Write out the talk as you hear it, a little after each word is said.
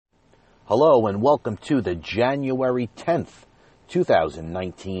Hello and welcome to the January 10th,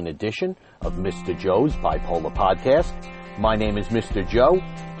 2019 edition of Mr. Joe's Bipolar Podcast. My name is Mr. Joe.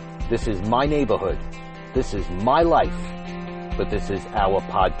 This is my neighborhood. This is my life. But this is our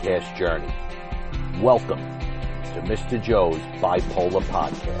podcast journey. Welcome to Mr. Joe's Bipolar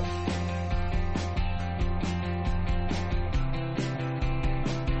Podcast.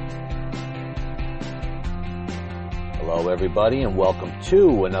 Hello, everybody, and welcome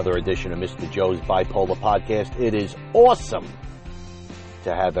to another edition of Mr. Joe's Bipolar Podcast. It is awesome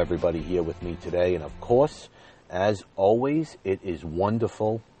to have everybody here with me today. And, of course, as always, it is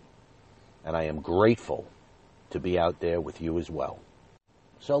wonderful, and I am grateful to be out there with you as well.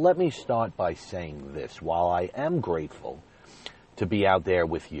 So let me start by saying this. While I am grateful to be out there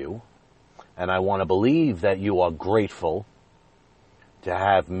with you, and I want to believe that you are grateful to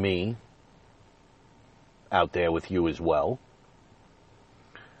have me out there with you as well.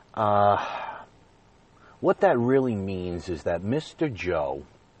 What that really means is that Mr. Joe,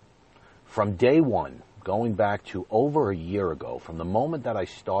 from day one, going back to over a year ago, from the moment that I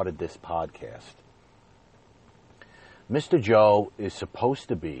started this podcast, Mr. Joe is supposed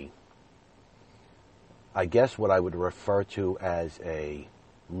to be, I guess, what I would refer to as a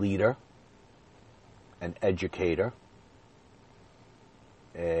leader, an educator,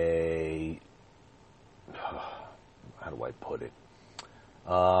 how do I put it?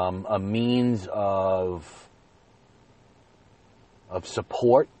 A means of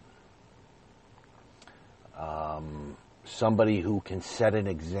support, somebody who can set an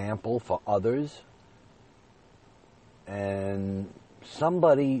example for others, and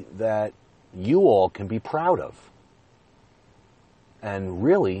somebody that you all can be proud of. And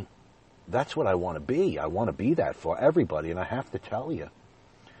really, that's what I want to be. I want to be that for everybody, and I have to tell you,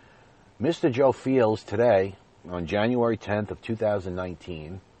 Mr. Joe feels today, on January 10th of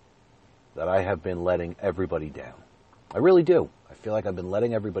 2019, that I have been letting everybody down. I really do. I feel like I've been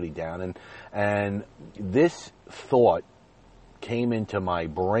letting everybody down. And this thought came into my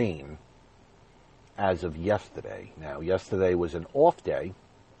brain as of yesterday. Now, yesterday was an off day.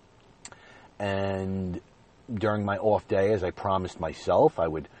 And during my off day, as I promised myself, I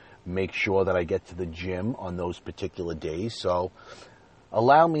would make sure that I get to the gym on those particular days. So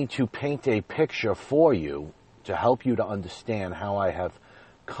allow me to paint a picture for you to help you to understand how I have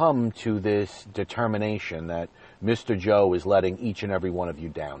come to this determination that Mr. Joe is letting each and every one of you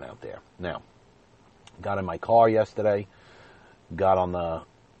down out there. Now, got in my car yesterday, got on the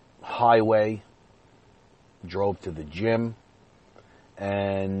highway, drove to the gym,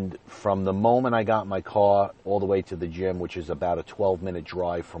 and from the moment I got in my car all the way to the gym, which is about a 12-minute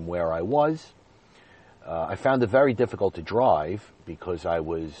drive from where I was, I found it very difficult to drive because I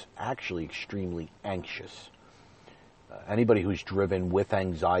was actually extremely anxious. Anybody who's driven with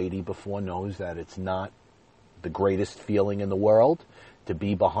anxiety before knows that it's not the greatest feeling in the world to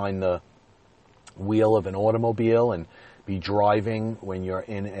be behind the wheel of an automobile and be driving when you're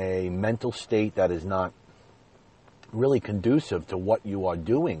in a mental state that is not really conducive to what you are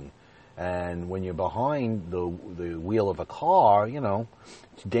doing. And when you're behind the wheel of a car, you know,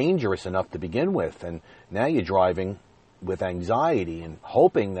 it's dangerous enough to begin with. And now you're driving with anxiety and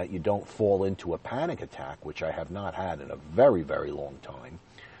hoping that you don't fall into a panic attack, which I have not had in a very, very long time.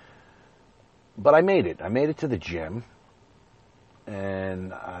 But I made it. I made it to the gym,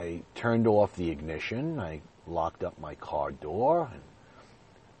 and I turned off the ignition. I locked up my car door and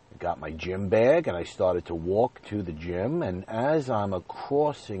got my gym bag, and I started to walk to the gym. And as I'm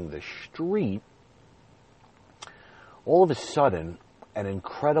crossing the street, all of a sudden, an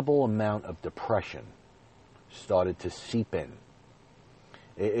incredible amount of depression started to seep in.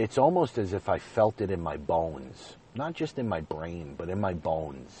 It's almost as if I felt it in my bones, not just in my brain, but in my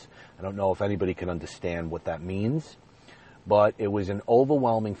bones. I don't know if anybody can understand what that means, but it was an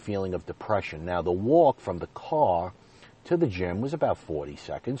overwhelming feeling of depression. Now, the walk from the car to the gym was about 40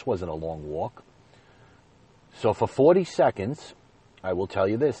 seconds, wasn't a long walk. So for 40 seconds, I will tell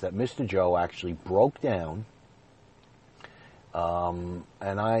you this, that Mr. Joe actually broke down, and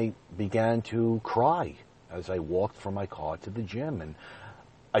I began to cry as I walked from my car to the gym. And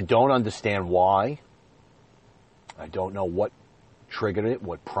I don't understand why. I don't know what triggered it,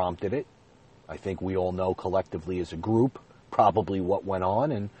 what prompted it. I think we all know collectively as a group probably what went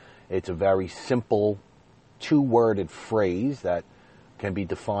on, and it's a very simple two-worded phrase that can be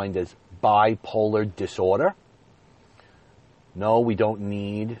defined as bipolar disorder. No, we don't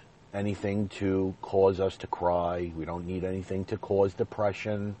need anything to cause us to cry. We don't need anything to cause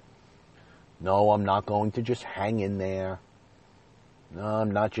depression. No, I'm not going to just hang in there. No, I'm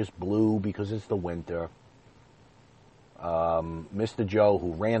not just blue because it's the winter. Mr. Joe,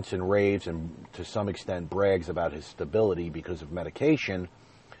 who rants and raves and to some extent brags about his stability because of medication,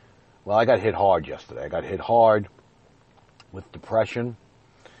 well, I got hit hard yesterday. I got hit hard with depression,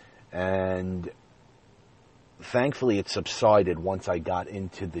 and thankfully it subsided once I got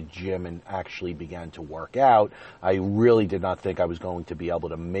into the gym and actually began to work out. I really did not think I was going to be able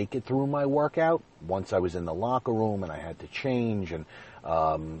to make it through my workout. Once I was in the locker room and I had to change, and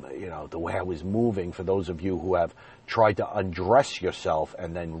the way I was moving, for those of you who have tried to undress yourself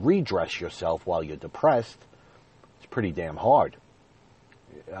and then redress yourself while you're depressed, it's pretty damn hard.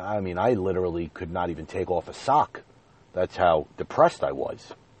 I mean, I literally could not even take off a sock. That's how depressed I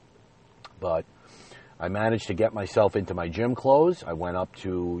was. But I managed to get myself into my gym clothes. I went up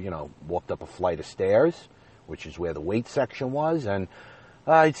to, walked up a flight of stairs, which is where the weight section was. And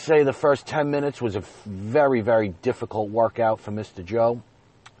I'd say the first 10 minutes was a very, very difficult workout for Mr. Joe.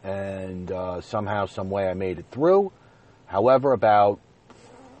 And somehow, some way I made it through. However, about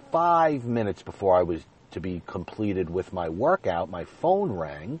 5 minutes before I was to be completed with my workout, my phone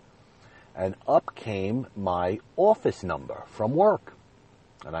rang, and up came my office number from work.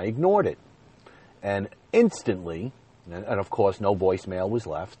 And I ignored it. And instantly, and of course no voicemail was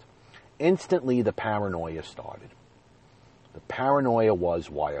left, instantly the paranoia started. The paranoia was,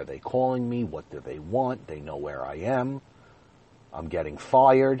 why are they calling me? What do they want? They know where I am. I'm getting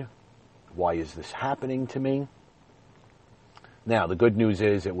fired. Why is this happening to me? Now, the good news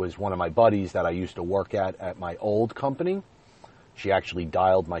is it was one of my buddies that I used to work at my old company. She actually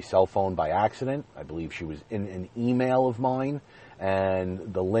dialed my cell phone by accident. I believe she was in an email of mine,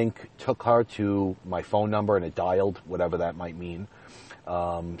 and the link took her to my phone number, and it dialed whatever that might mean.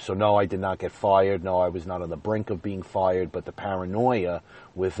 So no, I did not get fired. No, I was not on the brink of being fired, but the paranoia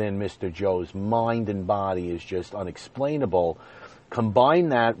within Mr. Joe's mind and body is just unexplainable. Combine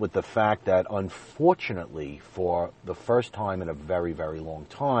that with the fact that, unfortunately, for the first time in a very, very long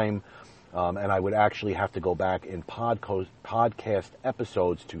time, and I would actually have to go back in podcast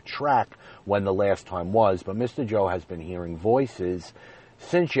episodes to track when the last time was, but Mr. Joe has been hearing voices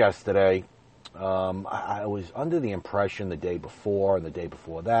since yesterday. I was under the impression the day before and the day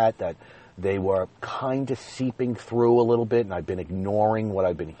before that they were kind of seeping through a little bit, and I've been ignoring what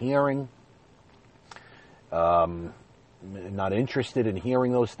I've been hearing. Not interested in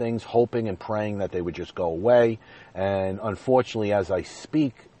hearing those things, hoping and praying that they would just go away. And unfortunately, as I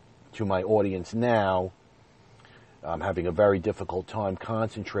speak to my audience now, I'm having a very difficult time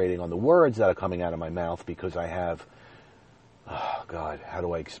concentrating on the words that are coming out of my mouth because I have, oh God, how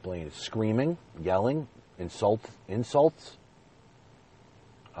do I explain it? Screaming, yelling, insults,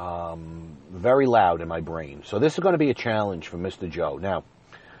 very loud in my brain. So this is going to be a challenge for Mr. Joe. Now,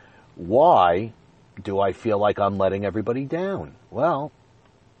 why do I feel like I'm letting everybody down? Well,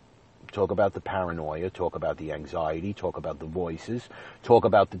 talk about the paranoia, talk about the anxiety, talk about the voices, talk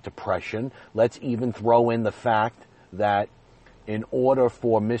about the depression. Let's even throw in the fact that in order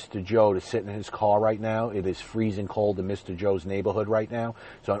for Mr. Joe to sit in his car right now, it is freezing cold in Mr. Joe's neighborhood right now.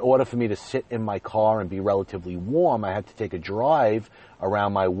 So in order for me to sit in my car and be relatively warm, I had to take a drive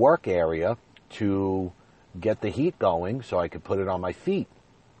around my work area to get the heat going so I could put it on my feet.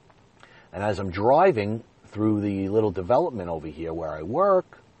 And as I'm driving through the little development over here where I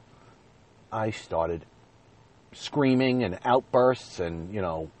work, I started screaming and outbursts and,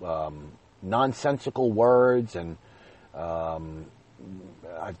 nonsensical words. And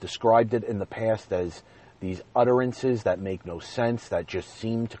I've described it in the past as these utterances that make no sense, that just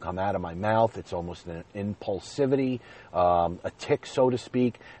seem to come out of my mouth. It's almost an impulsivity, a tic, so to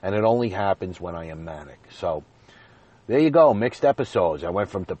speak, and it only happens when I am manic. So there you go, mixed episodes. I went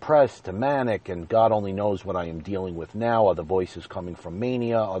from depressed to manic, and God only knows what I am dealing with now. Are the voices coming from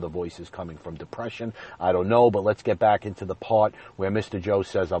mania? Are the voices coming from depression? I don't know, but let's get back into the part where Mr. Joe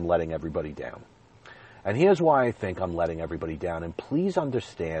says I'm letting everybody down. And here's why I think I'm letting everybody down. And please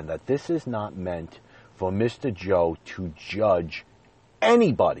understand that this is not meant for Mr. Joe to judge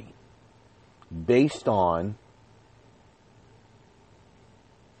anybody based on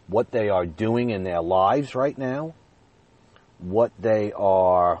what they are doing in their lives right now, what they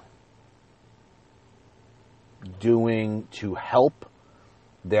are doing to help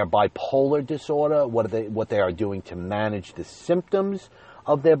their bipolar disorder, what they are doing to manage the symptoms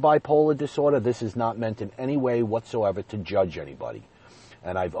of their bipolar disorder. This is not meant in any way whatsoever to judge anybody.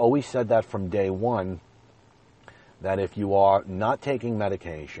 And I've always said that from day one, that if you are not taking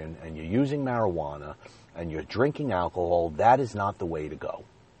medication and you're using marijuana and you're drinking alcohol, that is not the way to go.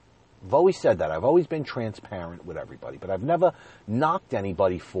 I've always said that. I've always been transparent with everybody, but I've never knocked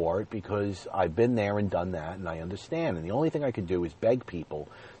anybody for it because I've been there and done that, and I understand. And the only thing I could do is beg people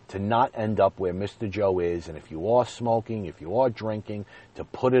to not end up where Mr. Joe is, and if you are smoking, if you are drinking, to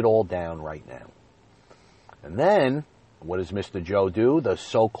put it all down right now. And then, what does Mr. Joe do? The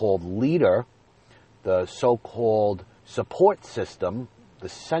so-called leader, the so-called support system, the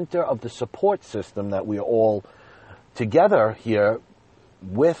center of the support system that we are all together here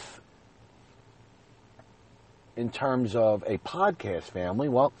with in terms of a podcast family,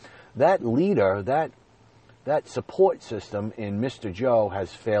 well, that leader, that support system in Mr. Joe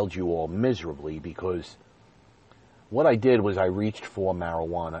has failed you all miserably, because what I did was I reached for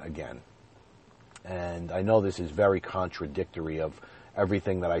marijuana again. And I know this is very contradictory of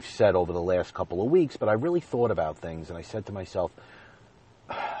everything that I've said over the last couple of weeks, but I really thought about things, and I said to myself,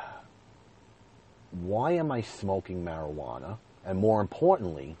 why am I smoking marijuana? And more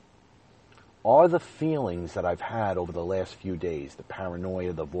importantly, are the feelings that I've had over the last few days, the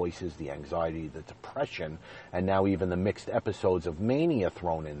paranoia, the voices, the anxiety, the depression, and now even the mixed episodes of mania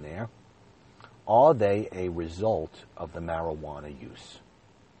thrown in there, are they a result of the marijuana use?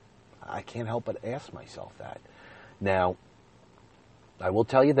 I can't help but ask myself that. Now, I will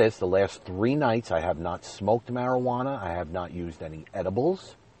tell you this, the last 3 nights I have not smoked marijuana, I have not used any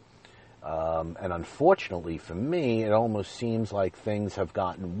edibles, and unfortunately for me, it almost seems like things have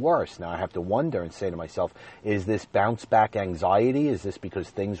gotten worse. Now I have to wonder and say to myself, is this bounce back anxiety? Is this because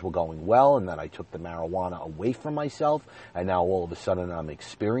things were going well and then I took the marijuana away from myself and now all of a sudden I'm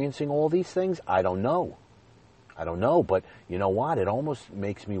experiencing all these things? I don't know. But you know what? It almost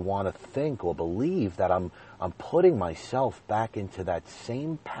makes me want to think or believe that I'm putting myself back into that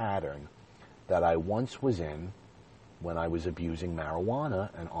same pattern that I once was in when I was abusing marijuana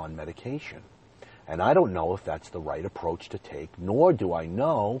and on medication. And I don't know if that's the right approach to take, nor do I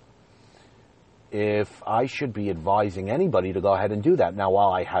know if I should be advising anybody to go ahead and do that. Now, while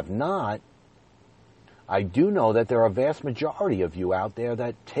I have not, I do know that there are a vast majority of you out there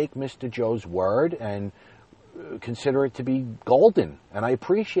that take Mr. Joe's word and consider it to be golden. And I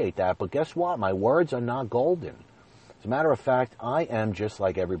appreciate that, but guess what? My words are not golden. As a matter of fact, I am just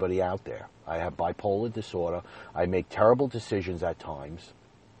like everybody out there. I have bipolar disorder. I make terrible decisions at times.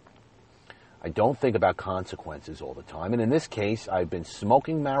 I don't think about consequences all the time. And in this case, I've been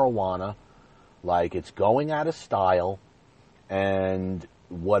smoking marijuana like it's going out of style. And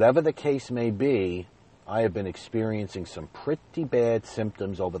whatever the case may be, I have been experiencing some pretty bad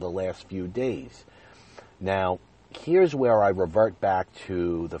symptoms over the last few days. Now, here's where I revert back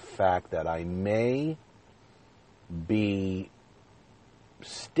to the fact that I may be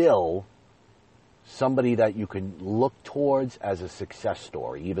still somebody that you can look towards as a success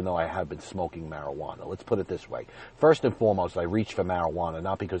story, even though I have been smoking marijuana. Let's put it this way. First and foremost, I reached for marijuana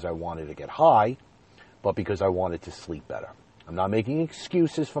not because I wanted to get high, but because I wanted to sleep better. I'm not making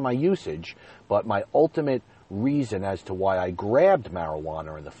excuses for my usage, but my ultimate reason as to why I grabbed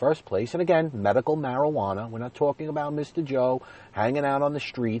marijuana in the first place, and again, medical marijuana, we're not talking about Mr. Joe hanging out on the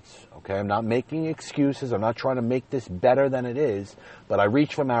streets, okay? I'm not making excuses, I'm not trying to make this better than it is, but I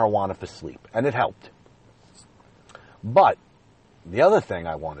reached for marijuana for sleep, and it helped. But the other thing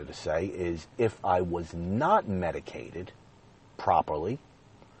I wanted to say is if I was not medicated properly,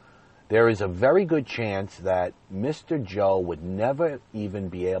 there is a very good chance that Mr. Joe would never even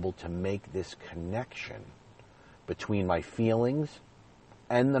be able to make this connection between my feelings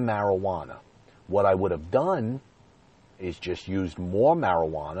and the marijuana. What I would have done is just used more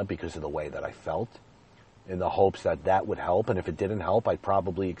marijuana because of the way that I felt, in the hopes that that would help. And if it didn't help, I'd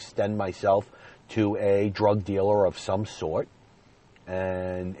probably extend myself to a drug dealer of some sort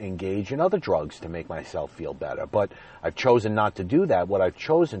and engage in other drugs to make myself feel better. But I've chosen not to do that. What I've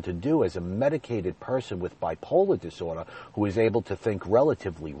chosen to do as a medicated person with bipolar disorder who is able to think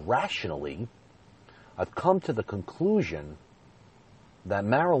relatively rationally, I've come to the conclusion that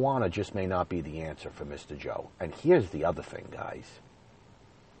marijuana just may not be the answer for Mr. Joe. And here's the other thing, guys.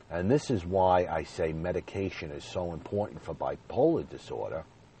 And this is why I say medication is so important for bipolar disorder,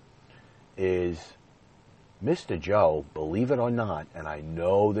 is Mr. Joe, believe it or not, and I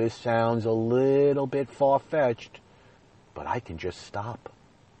know this sounds a little bit far-fetched, but I can just stop,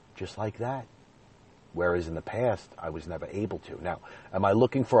 just like that. Whereas in the past, I was never able to. Now, am I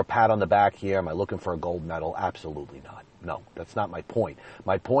looking for a pat on the back here? Am I looking for a gold medal? Absolutely not. No, that's not my point.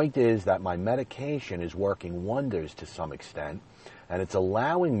 My point is that my medication is working wonders to some extent, and it's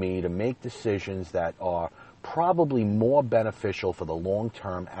allowing me to make decisions that are probably more beneficial for the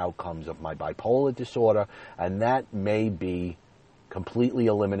long-term outcomes of my bipolar disorder, and that may be completely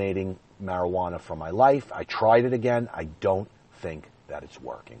eliminating marijuana from my life. I tried it again. I don't think that it's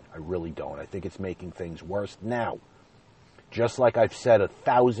working. I really don't. I think it's making things worse. Now, just like I've said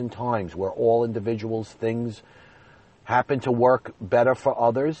 1,000 times, we're all individuals. Things happen to work better for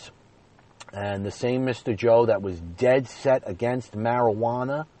others. And the same Mr. Joe that was dead set against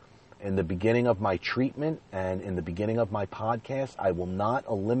marijuana in the beginning of my treatment and in the beginning of my podcast, I will not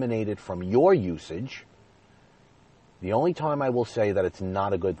eliminate it from your usage. The only time I will say that it's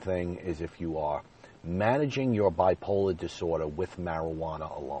not a good thing is if you are managing your bipolar disorder with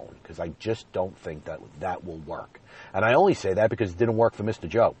marijuana alone, because I just don't think that will work. And I only say that because it didn't work for Mr.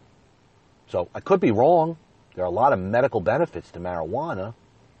 Joe. So I could be wrong. There are a lot of medical benefits to marijuana,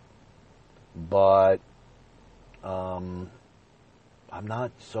 but I'm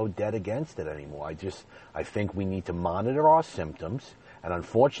not so dead against it anymore. I think we need to monitor our symptoms, and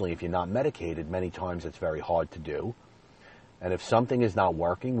unfortunately, if you're not medicated, many times it's very hard to do. And if something is not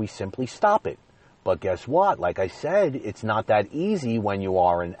working, we simply stop it. But guess what? Like I said, it's not that easy when you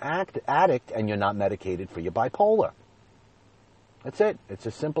are an addict and you're not medicated for your bipolar. That's it. It's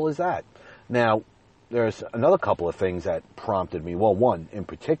as simple as that. Now, there's another couple of things that prompted me. Well, one in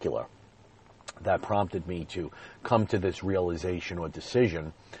particular that prompted me to come to this realization or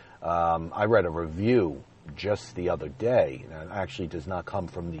decision. I read a review just the other day, and it actually does not come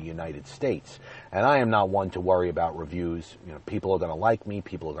from the United States. And I am not one to worry about reviews. You know, people are going to like me,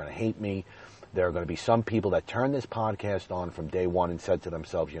 people are going to hate me. There are going to be some people that turned this podcast on from day one and said to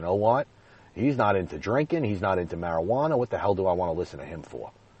themselves, you know what? He's not into drinking, he's not into marijuana, what the hell do I want to listen to him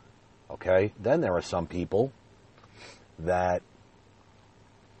for? Okay? Then there are some people that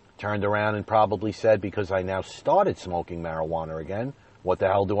turned around and probably said, because I now started smoking marijuana again, what the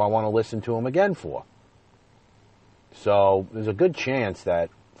hell do I want to listen to him again for? So there's a good chance that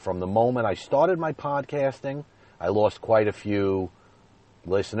from the moment I started my podcasting, I lost quite a few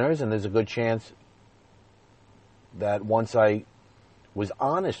listeners, and there's a good chance that once I was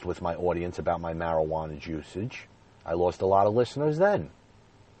honest with my audience about my marijuana usage, I lost a lot of listeners then.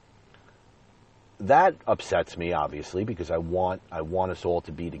 That upsets me, obviously, because I want us all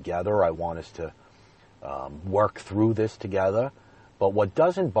to be together. I want us to work through this together. But what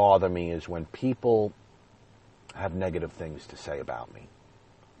doesn't bother me is when people have negative things to say about me,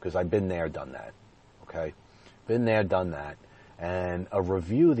 because I've been there, done that. Okay, been there, done that. And a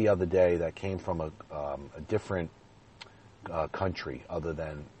review the other day that came from a different country other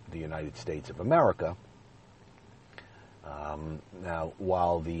than the United States of America. Now,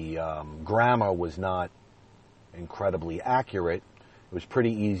 while the grammar was not incredibly accurate, it was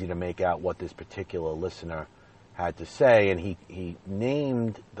pretty easy to make out what this particular listener had to say, and he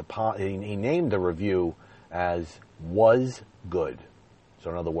named the review as "was good."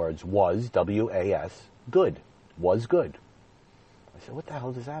 So, in other words, was W-A-S good, was good. I said, what the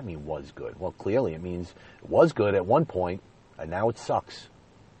hell does that mean, was good? Well, clearly it means it was good at one point, and now it sucks.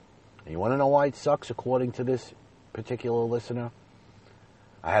 And you want to know why it sucks, according to this particular listener?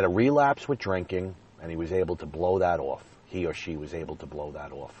 I had a relapse with drinking, and he was able to blow that off. He or she was able to blow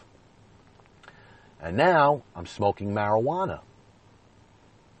that off. And now I'm smoking marijuana.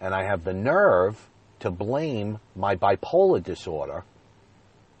 And I have the nerve to blame my bipolar disorder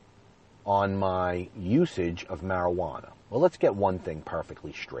on my usage of marijuana. Well, let's get one thing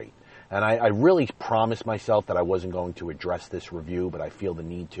perfectly straight. And I really promised myself that I wasn't going to address this review, but I feel the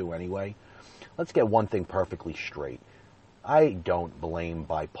need to anyway. Let's get one thing perfectly straight. I don't blame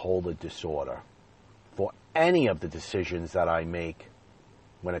bipolar disorder for any of the decisions that I make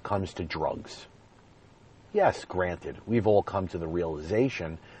when it comes to drugs. Yes, granted, we've all come to the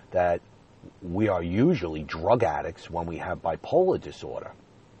realization that we are usually drug addicts when we have bipolar disorder.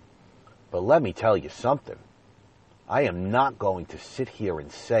 But let me tell you something. I am not going to sit here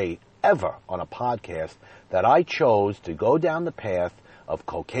and say ever on a podcast that I chose to go down the path of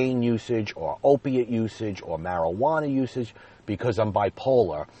cocaine usage or opiate usage or marijuana usage because I'm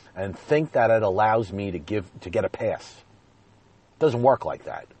bipolar and think that it allows me to get a pass. It doesn't work like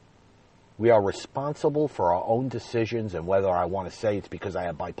that. We are responsible for our own decisions, and whether I want to say it's because I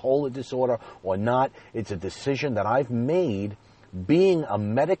have bipolar disorder or not, it's a decision that I've made being a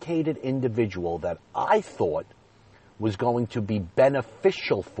medicated individual that I thought was going to be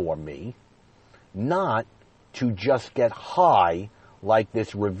beneficial for me, not to just get high like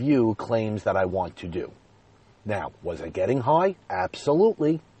this review claims that I want to do. Now, was I getting high?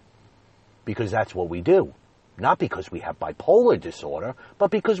 Absolutely. Because that's what we do. Not because we have bipolar disorder,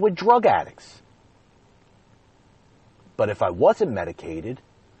 but because we're drug addicts. But if I wasn't medicated,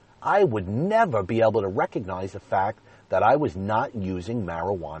 I would never be able to recognize the fact that I was not using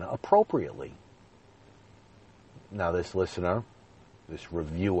marijuana appropriately. Now, this listener, this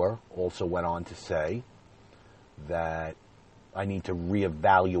reviewer, also went on to say that I need to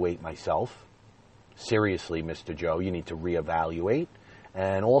reevaluate myself. Seriously, Mr. Joe, you need to reevaluate.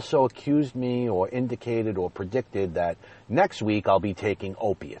 and also accused me or indicated or predicted that next week I'll be taking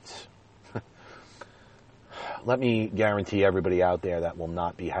opiates. Let me guarantee everybody out there that will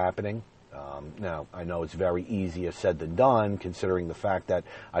not be happening. Now, I know it's very easier said than done, considering the fact that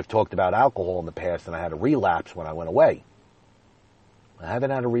I've talked about alcohol in the past and I had a relapse when I went away. I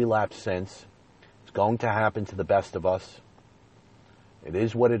haven't had a relapse since. It's going to happen to the best of us. It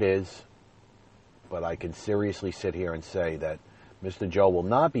is what it is. But I can seriously sit here and say that Mr. Joe will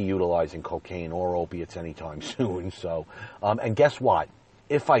not be utilizing cocaine or opiates anytime soon. So, and guess what?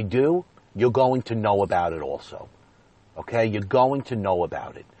 If I do, you're going to know about it also. Okay? You're going to know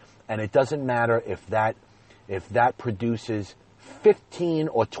about it. And it doesn't matter if that produces 15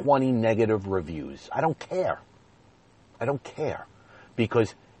 or 20 negative reviews. I don't care. I don't care.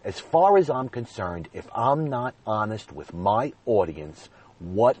 Because as far as I'm concerned, if I'm not honest with my audience,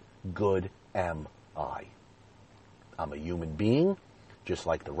 what good am I? I'm a human being, just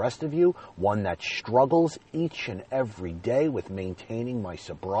like the rest of you, one that struggles each and every day with maintaining my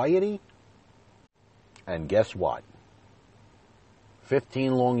sobriety. And guess what?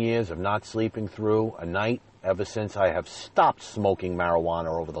 15 long years of not sleeping through a night ever since I have stopped smoking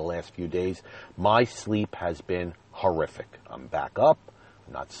marijuana over the last few days. My sleep has been horrific. I'm back up.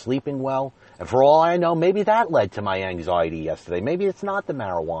 I'm not sleeping well. And for all I know, maybe that led to my anxiety yesterday. Maybe it's not the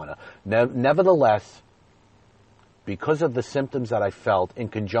marijuana. Nevertheless, because of the symptoms that I felt in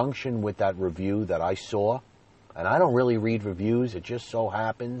conjunction with that review that I saw, and I don't really read reviews, it just so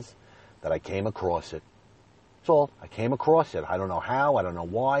happens that I came across it. That's all. I came across it. I don't know how. I don't know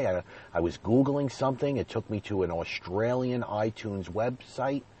why. I was Googling something. It took me to an Australian iTunes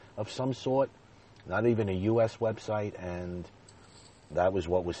website of some sort, not even a U.S. website, and that was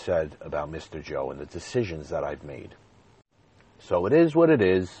what was said about Mr. Joe and the decisions that I've made. So it is what it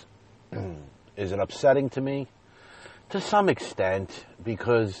is. Is it upsetting to me? To some extent,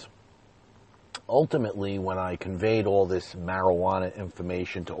 because ultimately, when I conveyed all this marijuana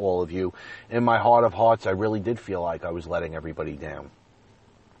information to all of you, in my heart of hearts, I really did feel like I was letting everybody down.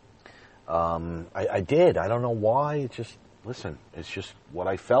 I did. I don't know why. It's just what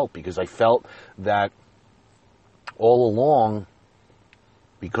I felt, because I felt that all along,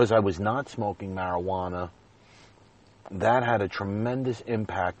 because I was not smoking marijuana, that had a tremendous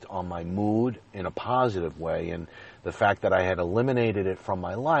impact on my mood in a positive way. And the fact that I had eliminated it from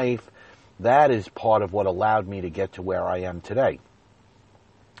my life, that is part of what allowed me to get to where I am today.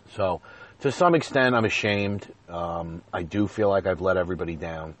 So, to some extent, I'm ashamed. I do feel like I've let everybody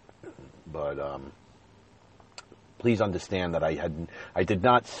down. But please understand that I did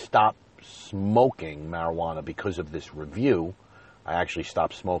not stop smoking marijuana because of this review. I actually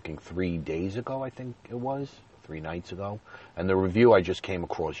stopped smoking 3 days ago, I think it was. 3 nights ago. And the review I just came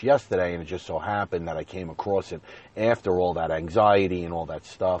across yesterday, and it just so happened that I came across it after all that anxiety and all that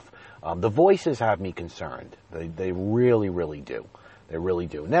stuff. The voices have me concerned. They really, really do. They really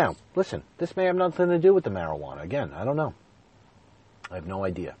do. Now, listen, this may have nothing to do with the marijuana. Again, I don't know. I have no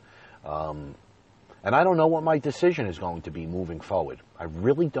idea. And I don't know what my decision is going to be moving forward. I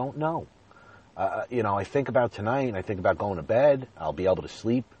really don't know. I think about tonight, and I think about going to bed. I'll be able to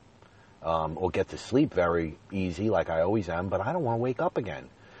sleep. Or get to sleep very easy like I always am, but I don't want to wake up again.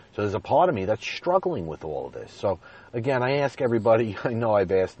 So there's a part of me that's struggling with all of this. So again, I ask everybody, I know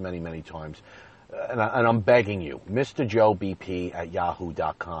I've asked many, many times, and I'm begging you,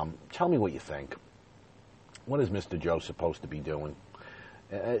 MrJoeBP@yahoo.com, tell me what you think. What is Mr. Joe supposed to be doing?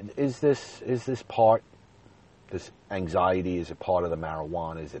 Is this part, this anxiety, is it part of the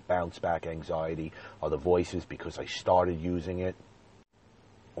marijuana? Is it bounce back anxiety? Are the voices because I started using it?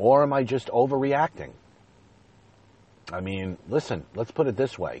 Or am I just overreacting? I mean, listen, let's put it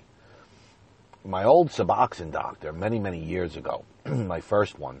this way. My old Suboxone doctor, many, many years ago, my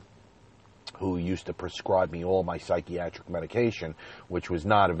first one, who used to prescribe me all my psychiatric medication, which was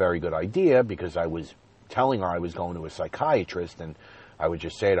not a very good idea because I was telling her I was going to a psychiatrist, and I would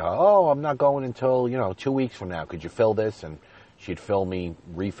just say to her, oh, I'm not going until, 2 weeks from now. Could you fill this? And she'd fill me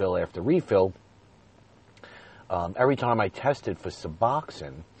refill after refill. Every time I tested for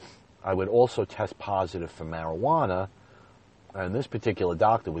Suboxone, I would also test positive for marijuana, and this particular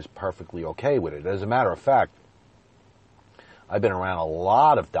doctor was perfectly okay with it. As a matter of fact, I've been around a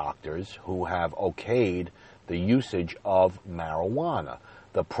lot of doctors who have okayed the usage of marijuana.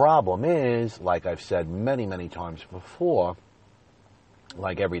 The problem is, like I've said many, many times before,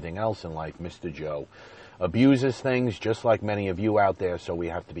 like everything else in life, Mr. Joe abuses things just like many of you out there, so we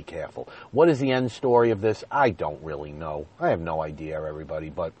have to be careful. What is the end story of this? I don't really know. I have no idea, everybody,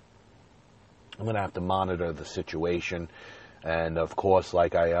 but I'm going to have to monitor the situation. And of course,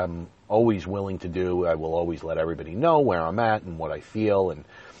 like I am always willing to do, I will always let everybody know where I'm at and what I feel,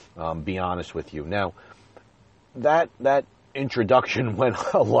 and be honest with you. Now, that introduction went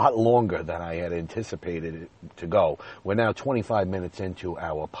a lot longer than I had anticipated it to go. We're now 25 minutes into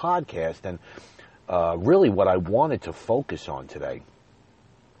our podcast, and really what I wanted to focus on today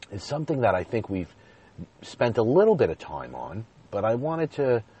is something that I think we've spent a little bit of time on, but I wanted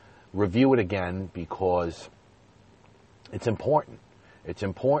to review it again because it's important. It's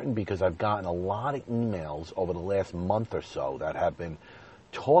important because I've gotten a lot of emails over the last month or so that have been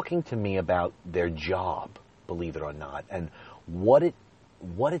talking to me about their job, believe it or not, and what it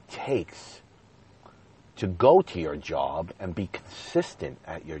takes to go to your job and be consistent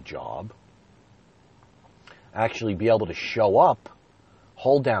at your job, actually be able to show up,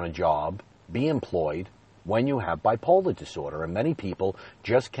 hold down a job, be employed when you have bipolar disorder. And many people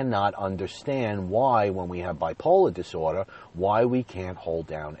just cannot understand why, when we have bipolar disorder, why we can't hold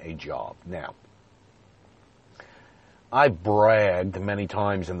down a job. Now, I've bragged many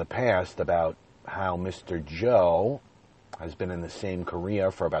times in the past about how Mr. Joe has been in the same career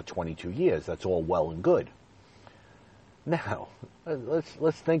for about 22 years. That's all well and good. Now,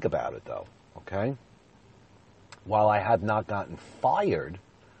 let's think about it, though, okay? While I have not gotten fired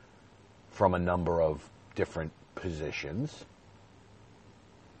from a number of different positions,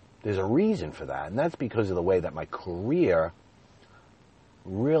 there's a reason for that, and that's because of the way that my career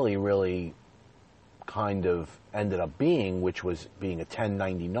really kind of ended up being, which was being a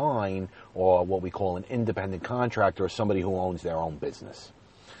 1099, or what we call an independent contractor, or somebody who owns their own business.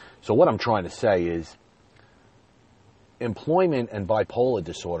 So what I'm trying to say is, employment and bipolar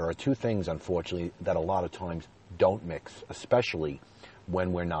disorder are two things, unfortunately, that a lot of times don't mix, especially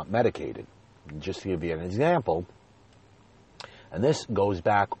when we're not medicated. Just to give you an example, and this goes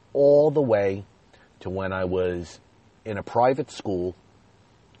back all the way to when I was in a private school,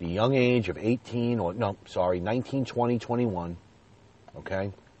 the young age of 19, 20, 21,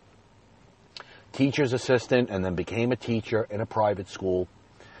 okay? Teacher's assistant, and then became a teacher in a private school.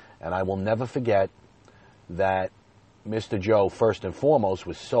 And I will never forget that Mr. Joe, first and foremost,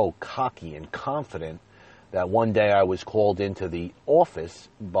 was so cocky and confident that one day I was called into the office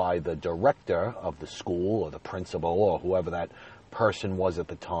by the director of the school, or the principal, or whoever that person was at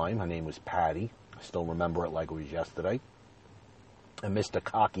the time. Her name was Patty. I still remember it like it was yesterday. And Mr.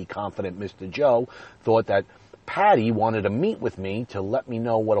 Cocky, confident Mr. Joe thought that Patty wanted to meet with me to let me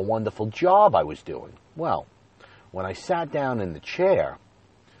know what a wonderful job I was doing. Well, when I sat down in the chair,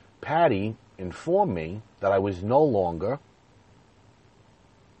 Patty informed me that I was no longer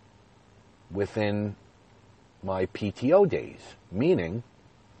within my PTO days, meaning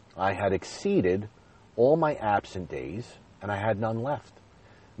I had exceeded all my absent days and I had none left.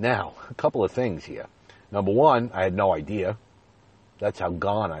 Now, a couple of things here. Number one, I had no idea. That's how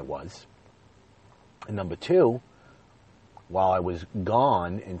gone I was. And number two, while I was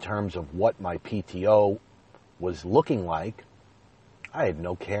gone in terms of what my PTO was looking like, I had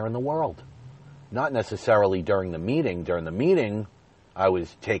no care in the world. Not necessarily during the meeting. During the meeting, I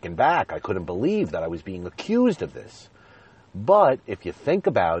was taken back. I couldn't believe that I was being accused of this. But if you think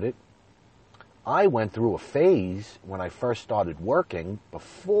about it, I went through a phase when I first started working,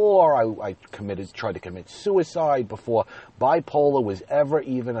 before I tried to commit suicide, before bipolar was ever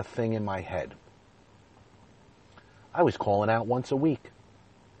even a thing in my head. I was calling out once a week.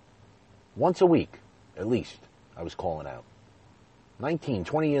 Once a week, at least, I was calling out. 19,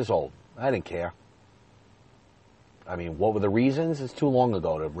 20 years old. I didn't care. I mean, what were the reasons? It's too long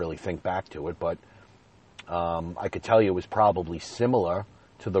ago to really think back to it, but I could tell you it was probably similar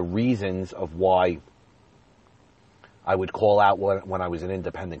to the reasons of why I would call out when I was an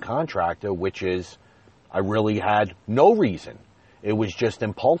independent contractor, which is I really had no reason. It was just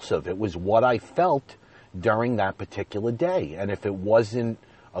impulsive. It was what I felt during that particular day. And if it wasn't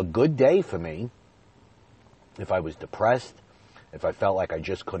a good day for me, if I was depressed, if I felt like I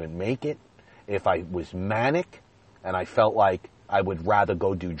just couldn't make it, if I was manic and I felt like I would rather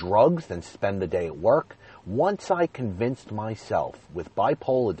go do drugs than spend the day at work, once I convinced myself with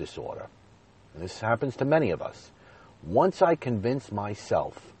bipolar disorder, and this happens to many of us, once I convinced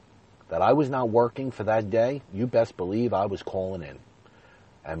myself that I was not working for that day, you best believe I was calling in.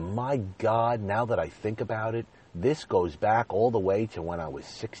 And my God, now that I think about it, this goes back all the way to when I was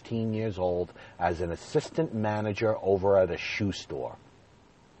 16 years old as an assistant manager over at a shoe store.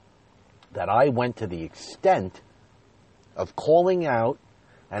 That I went to the extent of calling out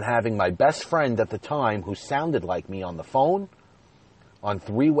and having my best friend at the time, who sounded like me on the phone, on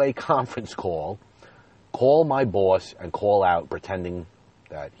three-way conference call my boss and call out pretending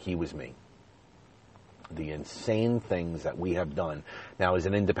that he was me. the insane things that we have done. Now, as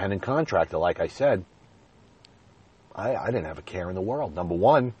an independent contractor, like I said, I didn't have a care in the world. Number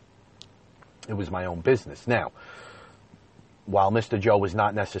one, it was my own business. Now, while Mr. Joe was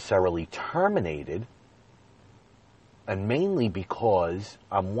not necessarily terminated, and mainly because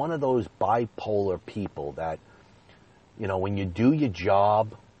I'm one of those bipolar people that, you know, when you do your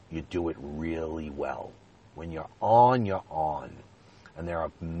job, you do it really well. When you're on, you're on. And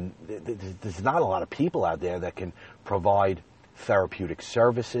there's not a lot of people out there that can provide therapeutic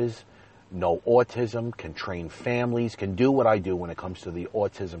services, know autism, can train families, can do what I do when it comes to the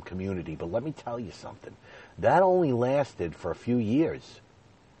autism community. But let me tell you something. That only lasted for a few years,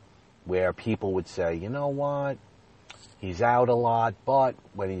 where people would say, you know what, he's out a lot, but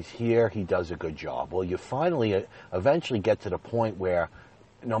when he's here, he does a good job. Well, you finally, eventually get to the point where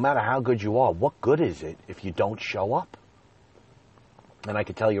no matter how good you are, what good is it if you don't show up? And I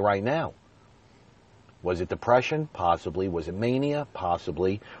can tell you right now, was it depression? Possibly. Was it mania?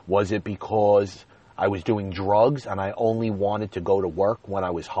 Possibly. Was it because I was doing drugs and I only wanted to go to work when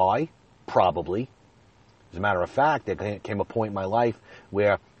I was high? Probably. As a matter of fact, there came a point in my life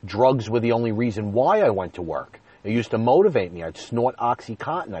where drugs were the only reason why I went to work. It used to motivate me. I'd snort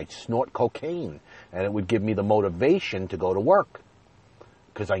Oxycontin. I'd snort cocaine. And it would give me the motivation to go to work.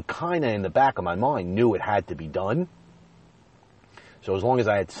 Because I kind of, in the back of my mind, knew it had to be done. So as long as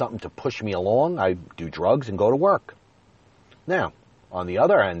I had something to push me along, I'd do drugs and go to work. Now, on the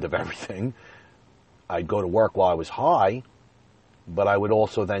other end of everything, I'd go to work while I was high, but I would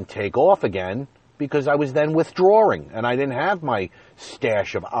also then take off again because I was then withdrawing, and I didn't have my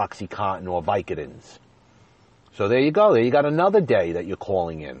stash of Oxycontin or Vicodins. So there you go. There you got another day that you're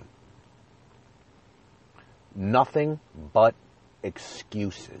calling in. Nothing but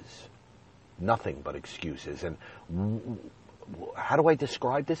excuses. Nothing but excuses. And how do I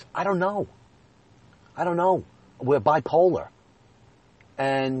describe this? I don't know. We're bipolar.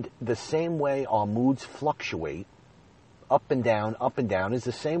 And the same way our moods fluctuate, up and down, is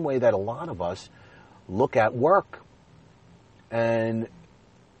the same way that a lot of us look at work. And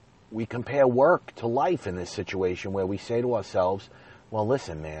we compare work to life in this situation where we say to ourselves, well,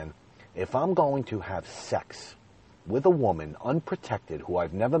 listen, man, if I'm going to have sex with a woman, unprotected, who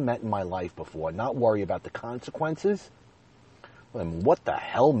I've never met in my life before, not worry about the consequences, then what the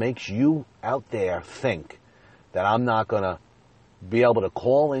hell makes you out there think that I'm not going to be able to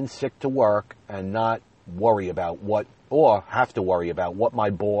call in sick to work and not worry about or have to worry about what my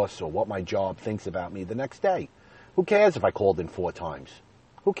boss or what my job thinks about me the next day? Who cares if I called in 4 times?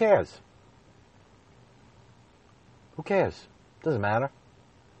 Who cares? Who cares? Doesn't matter.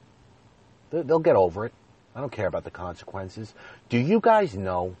 They'll get over it. I don't care about the consequences. Do you guys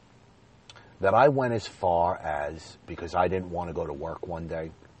know that I went as far as, because I didn't want to go to work one day,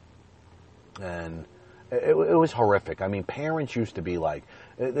 and it was horrific. I mean, parents used to be like,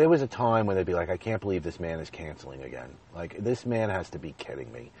 there was a time when they'd be like, I can't believe this man is canceling again. Like, this man has to be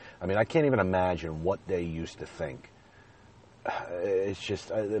kidding me. I mean, I can't even imagine what they used to think. It's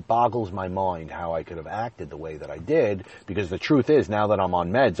just, it boggles my mind how I could have acted the way that I did, because the truth is, now that I'm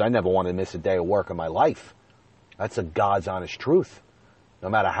on meds, I never want to miss a day of work in my life. That's a God's honest truth. No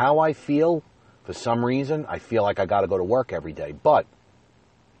matter how I feel, for some reason, I feel like I got to go to work every day. But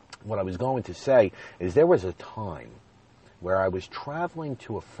what I was going to say is there was a time where I was traveling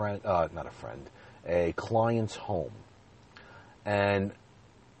to a client's home. And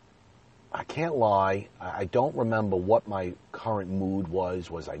I can't lie, I don't remember what my current mood was.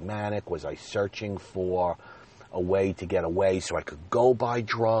 Was I manic? Was I searching for a way to get away so I could go buy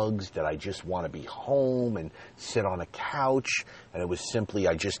drugs? Did I just want to be home and sit on a couch? And it was simply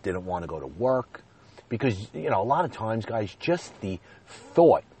I just didn't want to go to work. Because, you know, a lot of times, guys, just the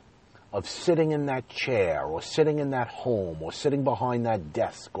thought of sitting in that chair or sitting in that home or sitting behind that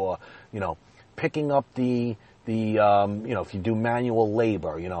desk or, you know, picking up the if you do manual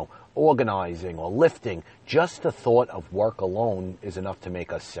labor, you know, organizing or lifting, just the thought of work alone is enough to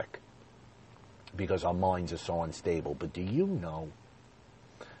make us sick because our minds are so unstable. But do you know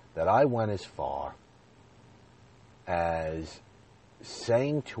that I went as far as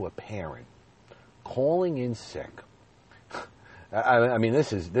saying to a parent, calling in sick, I mean,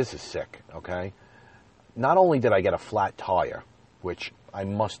 this is sick, okay? Not only did I get a flat tire, which I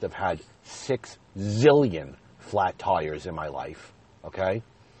must have had 6 zillion flat tires in my life, okay?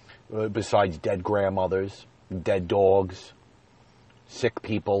 Besides dead grandmothers, dead dogs, sick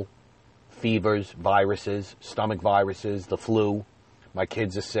people, fevers, viruses, stomach viruses, the flu. My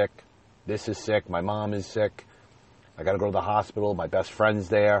kids are sick. This is sick. My mom is sick. I got to go to the hospital. My best friend's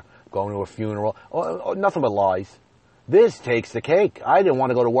there. Going to a funeral. Oh, nothing but lies. This takes the cake. I didn't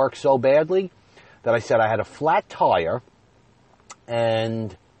want to go to work so badly that I said I had a flat tire,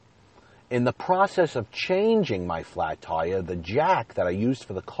 and in the process of changing my flat tire, the jack that I used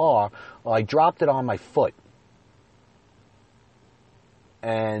for the car, well, I dropped it on my foot.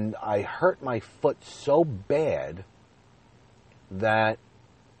 And I hurt my foot so bad that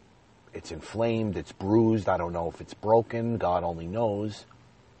it's inflamed, it's bruised, I don't know if it's broken, God only knows.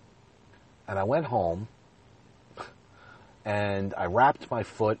 And I went home, and I wrapped my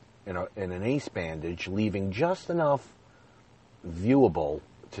foot in an ace bandage, leaving just enough viewable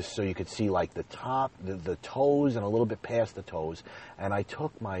so you could see like the top, the toes, and a little bit past the toes. And I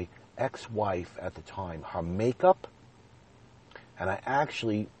took my ex-wife at the time, her makeup, and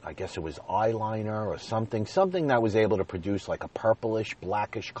I guess it was eyeliner or something that was able to produce like a purplish,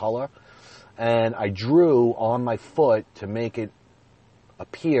 blackish color. And I drew on my foot to make it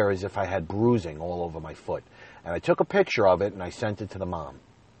appear as if I had bruising all over my foot. And I took a picture of it and I sent it to the mom.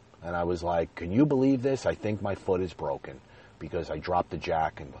 And I was like, can you believe this? I think my foot is broken because I dropped the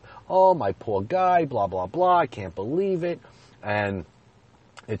jack, and oh, my poor guy, blah, blah, blah. I can't believe it. And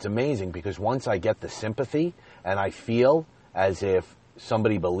it's amazing because once I get the sympathy and I feel as if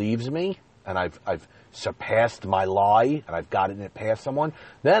somebody believes me and I've surpassed my lie and I've gotten it past someone,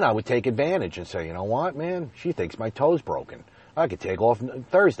 then I would take advantage and say, you know what, man, she thinks my toe's broken. I could take off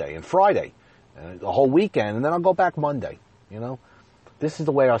Thursday and Friday, the whole weekend, and then I'll go back Monday, you know. This is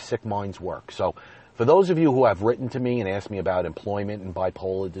the way our sick minds work. So for those of you who have written to me and asked me about employment and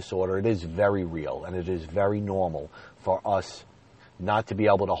bipolar disorder, it is very real and it is very normal for us not to be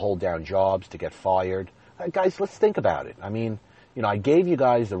able to hold down jobs, to get fired. Guys, let's think about it. I mean, you know, I gave you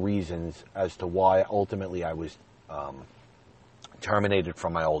guys the reasons as to why ultimately I was terminated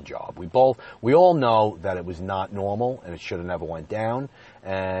from my old job. We all know that it was not normal and it should have never went down.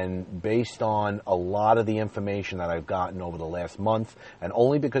 And based on a lot of the information that I've gotten over the last month, and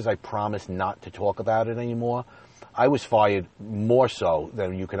only because I promised not to talk about it anymore, I was fired more so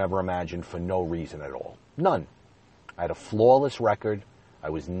than you can ever imagine for no reason at all. None. I had a flawless record. I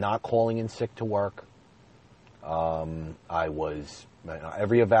was not calling in sick to work. Every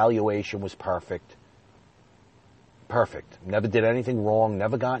evaluation was perfect. Perfect. Never did anything wrong.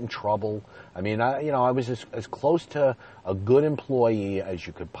 Never got in trouble. I mean, I was as close to a good employee as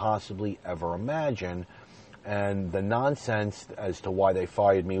you could possibly ever imagine. And the nonsense as to why they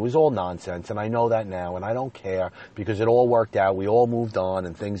fired me was all nonsense. And I know that now, and I don't care because it all worked out. We all moved on,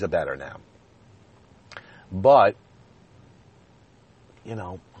 and things are better now. But, you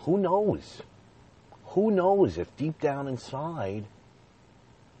know, who knows? Who knows if deep down inside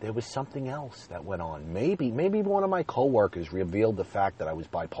there was something else that went on. Maybe one of my coworkers revealed the fact that I was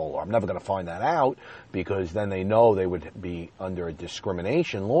bipolar. I'm never going to find that out because then they know they would be under a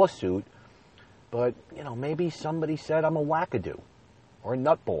discrimination lawsuit. But, you know, maybe somebody said I'm a wackadoo or a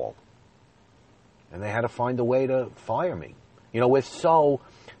nutball. And they had to find a way to fire me. You know,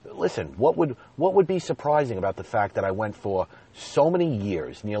 listen, what would be surprising about the fact that I went for so many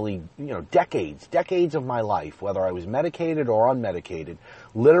years, nearly, decades of my life, whether I was medicated or unmedicated,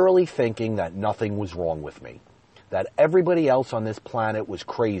 literally thinking that nothing was wrong with me, that everybody else on this planet was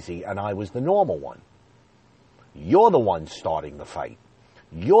crazy and I was the normal one. You're the one starting the fight.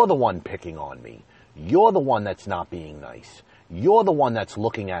 You're the one picking on me. You're the one that's not being nice. You're the one that's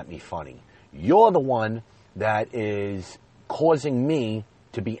looking at me funny. You're the one that is causing me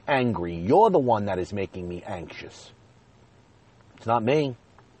to be angry. You're the one that is making me anxious. It's not me.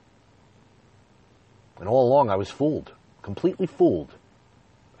 And all along I was fooled, completely fooled.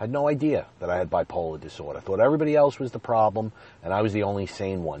 I had no idea that I had bipolar disorder. I thought everybody else was the problem and I was the only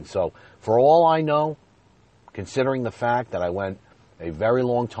sane one. So for all I know, considering the fact that I went a very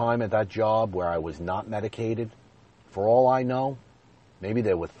long time at that job where I was not medicated, for all I know, maybe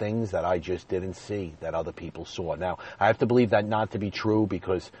there were things that I just didn't see that other people saw. Now, I have to believe that not to be true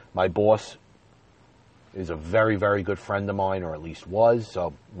because my boss is a very, very good friend of mine, or at least was,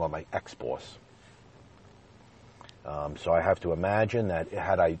 my ex-boss. So I have to imagine that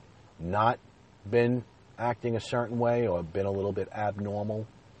had I not been acting a certain way or been a little bit abnormal,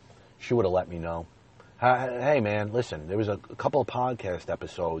 she would have let me know. Hey, man, listen, there was a couple of podcast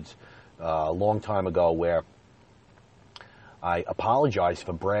episodes a long time ago where I apologized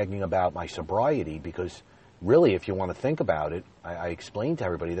for bragging about my sobriety because really, if you want to think about it, I explained to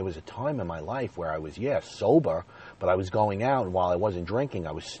everybody there was a time in my life where I was, sober, but I was going out, and while I wasn't drinking,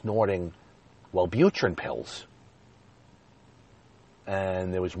 I was snorting Wellbutrin pills.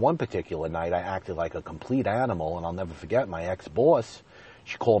 And there was one particular night I acted like a complete animal, and I'll never forget my ex-boss.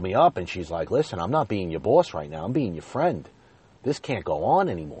 She called me up, and she's like, listen, I'm not being your boss right now. I'm being your friend. This can't go on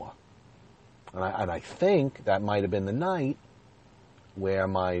anymore. And I think that might have been the night where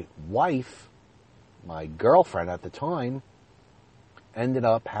my wife my girlfriend at the time ended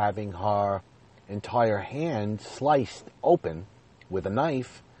up having her entire hand sliced open with a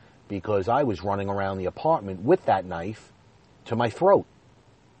knife because I was running around the apartment with that knife to my throat,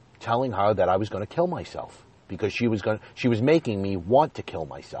 telling her that I was going to kill myself because she was making me want to kill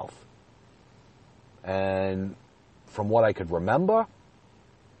myself. And from what I could remember,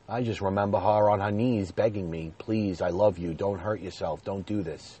 I just remember her on her knees begging me, please, I love you, don't hurt yourself, don't do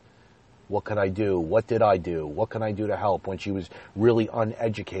this. What could I do? What did I do? What can I do to help? When she was really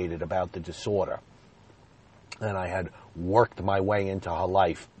uneducated about the disorder. And I had worked my way into her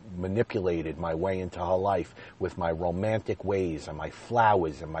life, manipulated my way into her life with my romantic ways and my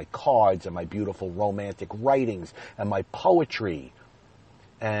flowers and my cards and my beautiful romantic writings and my poetry.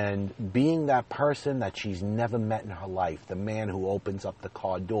 And being that person that she's never met in her life, the man who opens up the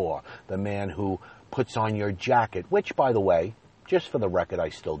car door, the man who puts on your jacket, which, by the way, just for the record, I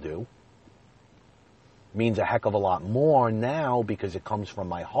still do, means a heck of a lot more now because it comes from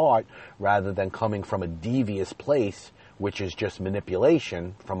my heart rather than coming from a devious place, which is just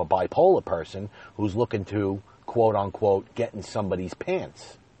manipulation from a bipolar person who's looking to, quote unquote, get in somebody's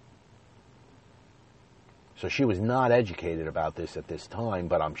pants. So she was not educated about this at this time,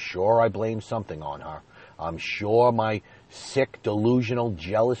 but I'm sure I blame something on her. I'm sure my sick, delusional,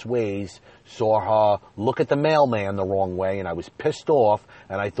 jealous ways saw her look at the mailman the wrong way, and I was pissed off,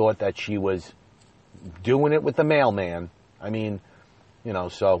 and I thought that she was doing it with the mailman. I mean,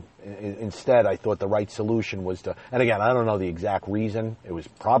 so instead I thought the right solution was to, and again, I don't know the exact reason. It was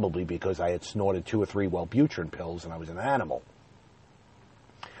probably because I had snorted 2 or 3 Wellbutrin pills and I was an animal.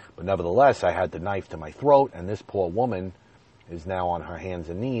 But nevertheless, I had the knife to my throat, and this poor woman is now on her hands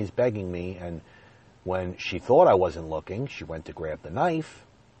and knees begging me, and when she thought I wasn't looking, she went to grab the knife,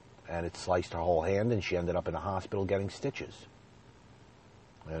 and it sliced her whole hand, and she ended up in a hospital getting stitches.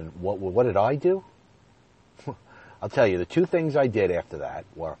 And what did I do? I'll tell you, the 2 things I did after that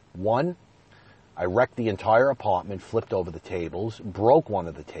were, 1, I wrecked the entire apartment, flipped over the tables, broke one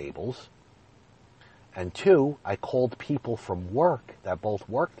of the tables, and 2, I called people from work that both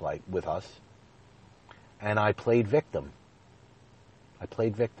worked with us, and I played victim. I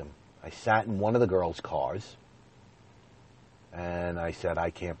sat in one of the girls' cars, and I said,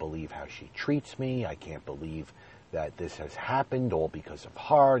 I can't believe how she treats me. I can't believe that this has happened all because of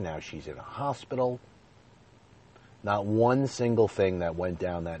her. Now she's in a hospital. Not one single thing that went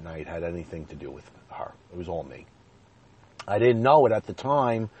down that night had anything to do with her. It was all me. I didn't know it at the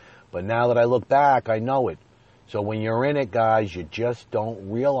time, but now that I look back, I know it. So when you're in it, guys, you just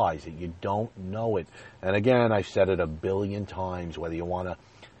don't realize it. You don't know it. And again, I've said it a billion times, whether you want to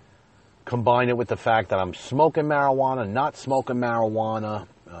combine it with the fact that I'm smoking marijuana, not smoking marijuana,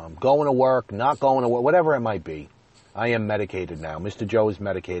 going to work, not going to work, whatever it might be. I am medicated now. Mr. Joe is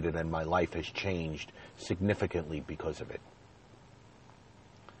medicated, and my life has changed significantly because of it.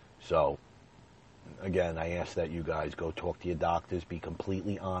 So, again, I ask that you guys go talk to your doctors, be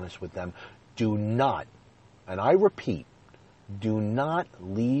completely honest with them. Do not, and I repeat, do not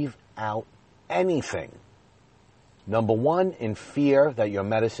leave out anything. Number 1, in fear that your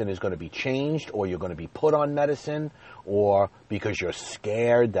medicine is going to be changed, or you're going to be put on medicine, or because you're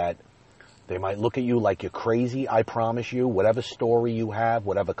scared that they might look at you like you're crazy. I promise you, whatever story you have,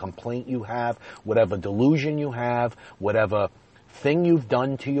 whatever complaint you have, whatever delusion you have, whatever thing you've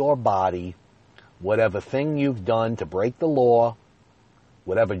done to your body, whatever thing you've done to break the law,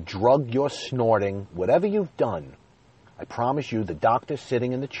 whatever drug you're snorting, whatever you've done, I promise you the doctor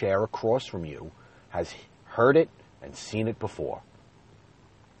sitting in the chair across from you has heard it and seen it before.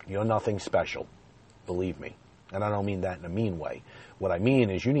 You're nothing special. Believe me. And I don't mean that in a mean way. What I mean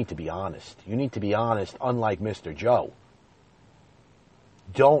is you need to be honest. You need to be honest, unlike Mr. Joe.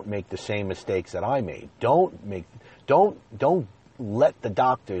 Don't make the same mistakes that I made. Don't let the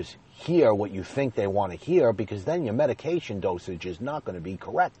doctors hear what you think they want to hear, because then your medication dosage is not going to be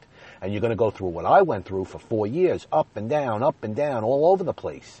correct. And you're going to go through what I went through for 4 years, up and down, all over the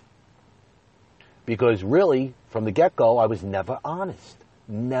place. Because really, from the get-go, I was never honest.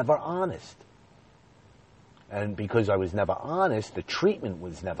 Never honest. And because I was never honest, the treatment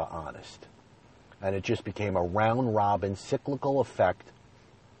was never honest. And it just became a round-robin cyclical effect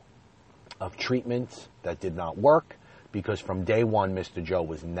of treatments that did not work, because from day one, Mr. Joe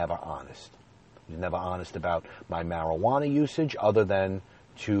was never honest. He was never honest about my marijuana usage other than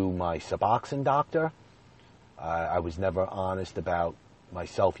to my Suboxone doctor. I was never honest about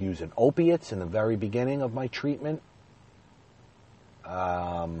myself using opiates in the very beginning of my treatment.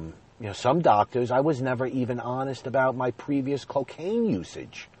 Some doctors, I was never even honest about my previous cocaine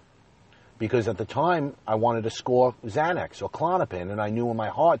usage, Because at the time, I wanted to score Xanax or Klonopin, and I knew in my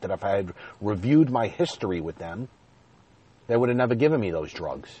heart that if I had reviewed my history with them, they would have never given me those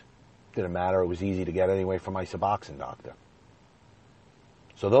drugs. Didn't matter. It was easy to get anyway from my Suboxone doctor.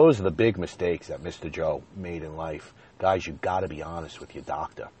 So those are the big mistakes that Mr. Joe made in life. Guys, you've got to be honest with your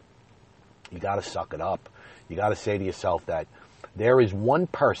doctor. You got to suck it up. You got to say to yourself that there is one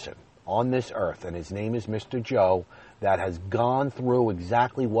person on this earth, and his name is Mr. Joe, that has gone through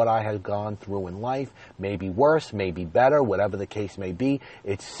exactly what I have gone through in life. Maybe worse, maybe better, whatever the case may be.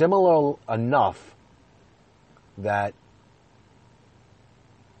 It's similar enough that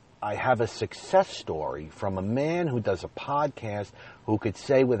I have a success story from a man who does a podcast who could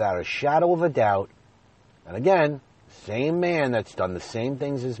say without a shadow of a doubt, and again, same man that's done the same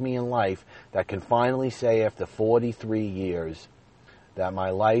things as me in life, that can finally say after 43 years that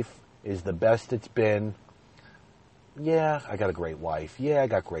my life is the best it's been. Yeah, I got a great wife. Yeah, I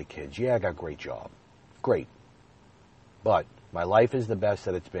got great kids. Yeah, I got a great job. Great. But my life is the best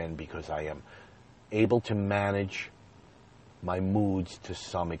that it's been because I am able to manage my moods to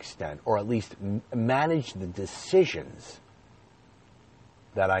some extent, or at least manage the decisions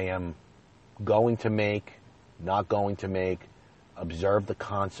that I am going to make, not going to make, observe the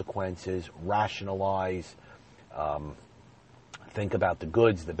consequences, rationalize, think about the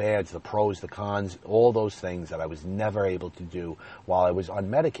goods, the bads, the pros, the cons, all those things that I was never able to do while I was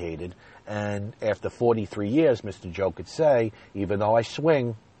unmedicated. And after 43 years, Mr. Joe could say, even though I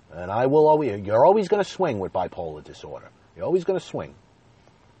swing, and I will always, you're always going to swing with bipolar disorder. You're always going to swing.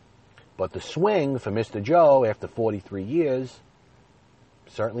 But the swing for Mr. Joe after 43 years,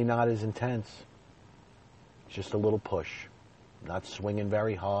 certainly not as intense. It's just a little push. Not swinging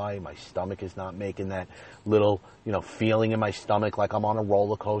very high. My stomach is not making that little, feeling in my stomach like I'm on a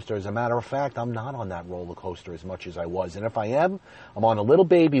roller coaster. As a matter of fact, I'm not on that roller coaster as much as I was. And if I am, I'm on a little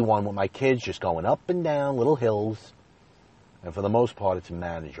baby one with my kids just going up and down little hills. And for the most part, it's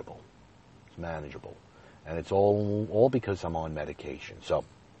manageable. It's manageable. And it's all because I'm on medication. So,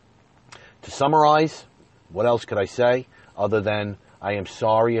 to summarize, what else could I say other than I am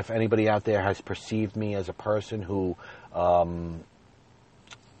sorry if anybody out there has perceived me as a person who, I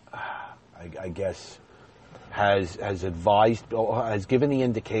guess, has advised or has given the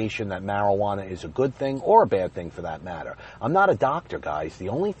indication that marijuana is a good thing or a bad thing for that matter. I'm not a doctor, guys. The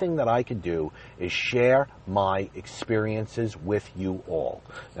only thing that I could do is share my experiences with you all.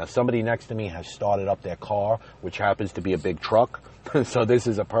 Now, somebody next to me has started up their car, which happens to be a big truck. So this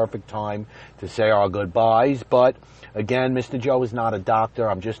is a perfect time to say our goodbyes. But again, Mr. Joe is not a doctor.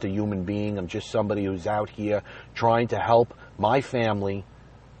 I'm just a human being. I'm just somebody who's out here trying to help my family,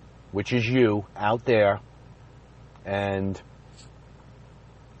 which is you out there. And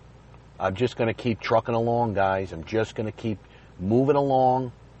I'm just going to keep trucking along, guys. I'm just going to keep moving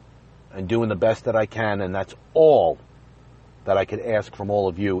along and doing the best that I can. And that's all that I could ask from all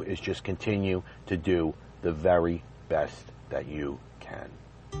of you, is just continue to do the very best that you can.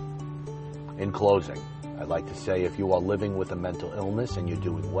 In closing, I'd like to say, if you are living with a mental illness and you're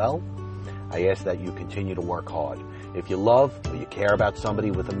doing well, I ask that you continue to work hard. If you love or you care about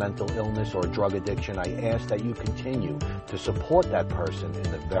somebody with a mental illness or a drug addiction, I ask that you continue to support that person in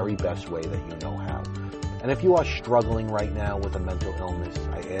the very best way that you know how. And if you are struggling right now with a mental illness,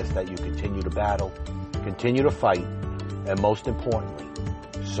 I ask that you continue to battle, continue to fight, and most importantly,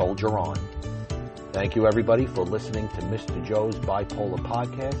 soldier on. Thank you, everybody, for listening to Mr. Joe's Bipolar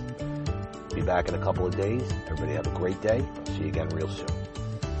Podcast. Be back in a couple of days. Everybody have a great day. I'll see you again real soon.